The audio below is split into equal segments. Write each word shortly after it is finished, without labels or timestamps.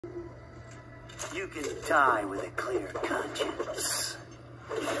You can die with a clear conscience.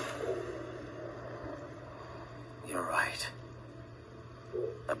 You're right.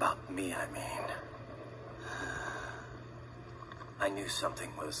 About me, I mean. I knew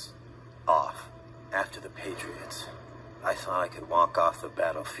something was off. After the Patriots, I thought I could walk off the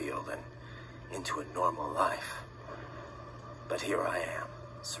battlefield and into a normal life. But here I am,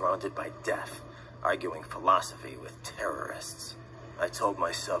 surrounded by death, arguing philosophy with terrorists. I told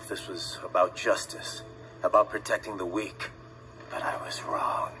myself this was about justice, about protecting the weak. But I was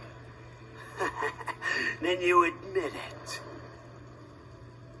wrong. Then you admit it.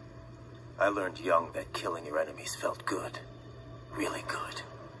 I learned young that killing your enemies felt good. Really good.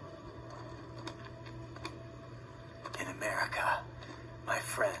 In America, my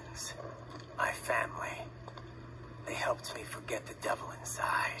friends, my family, they helped me forget the devil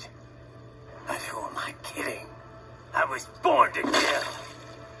inside. But who am I kidding? I was born to kill.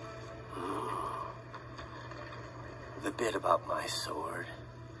 The bit about my sword,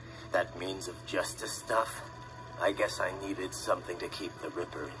 that means of justice stuff, I guess I needed something to keep the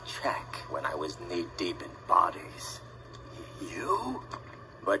Ripper in check when I was knee-deep in bodies. You?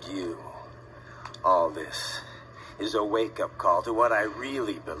 But you, all this, is a wake-up call to what I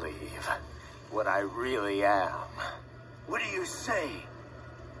really believe, what I really am. What do you say?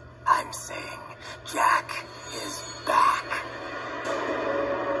 I'm saying Jack is back.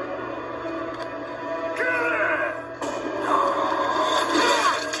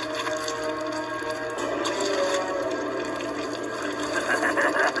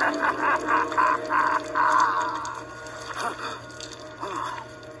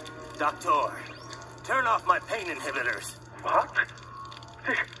 Doctor, turn off my pain inhibitors. What?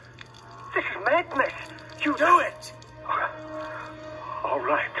 This is madness. You do it! All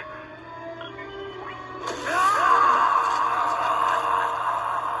right.